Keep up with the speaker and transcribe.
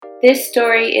This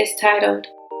story is titled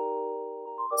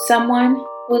Someone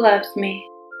Who Loves Me.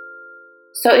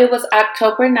 So it was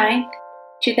October 9th,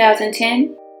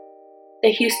 2010,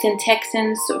 the Houston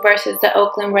Texans versus the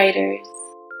Oakland Raiders.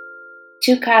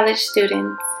 Two college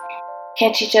students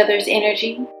catch each other's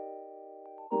energy,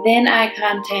 then eye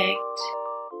contact,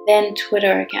 then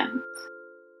Twitter accounts.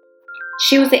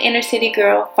 She was an inner city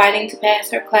girl fighting to pass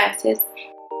her classes.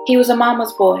 He was a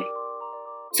mama's boy,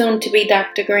 soon to be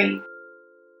Dr. Green.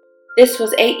 This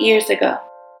was 8 years ago,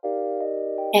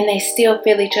 and they still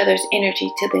feel each other's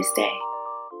energy to this day,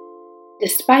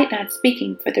 despite not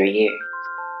speaking for 3 years.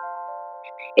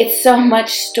 It's so much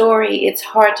story, it's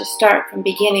hard to start from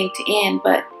beginning to end,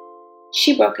 but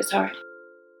she broke his heart.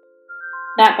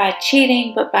 Not by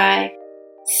cheating, but by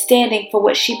standing for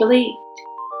what she believed.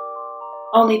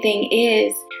 Only thing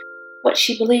is, what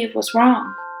she believed was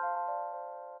wrong.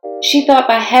 She thought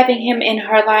by having him in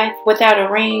her life without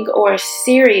a ring or a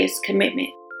serious commitment,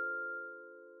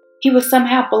 he was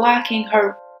somehow blocking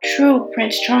her true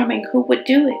Prince Charming who would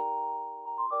do it,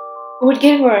 who would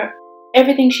give her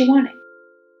everything she wanted.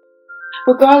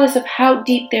 Regardless of how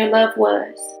deep their love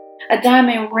was, a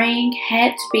diamond ring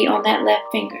had to be on that left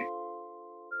finger.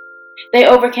 They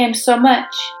overcame so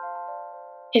much,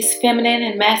 his feminine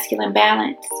and masculine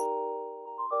balance,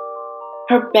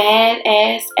 her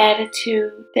badass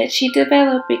attitude that she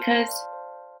developed because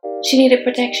she needed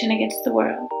protection against the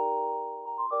world.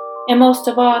 And most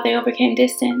of all, they overcame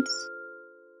distance.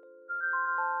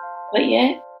 But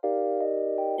yet,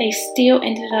 they still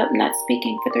ended up not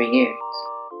speaking for 3 years.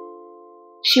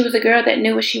 She was a girl that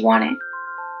knew what she wanted,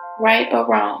 right or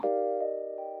wrong.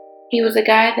 He was a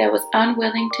guy that was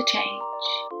unwilling to change.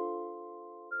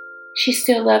 She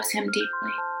still loves him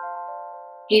deeply.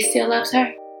 He still loves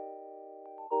her.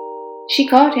 She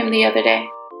called him the other day.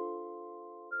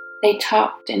 They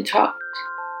talked and talked.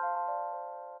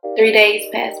 3 days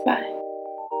passed by.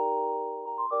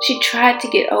 She tried to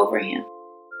get over him,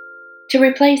 to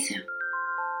replace him.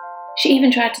 She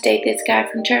even tried to date this guy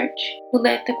from church who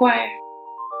led the choir,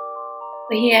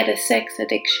 but he had a sex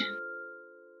addiction.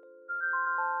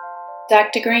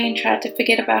 Dr. Green tried to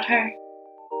forget about her,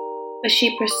 but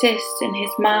she persists in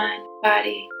his mind,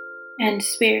 body, and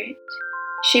spirit.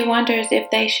 She wonders if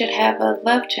they should have a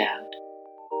love child,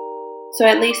 so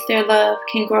at least their love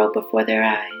can grow before their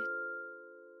eyes.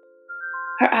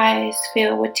 Her eyes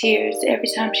fill with tears every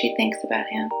time she thinks about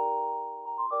him.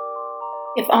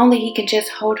 If only he could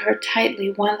just hold her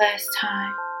tightly one last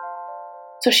time,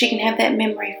 so she can have that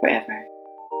memory forever,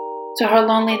 so her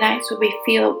lonely nights will be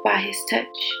filled by his touch,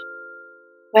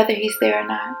 whether he's there or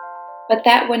not. But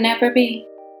that would never be.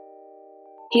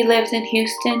 He lives in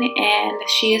Houston and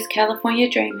she is California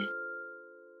dreaming.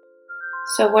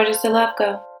 So where does the love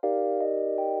go?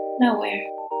 Nowhere.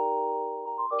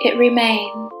 It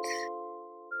remains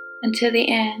until the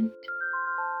end.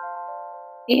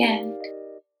 The end.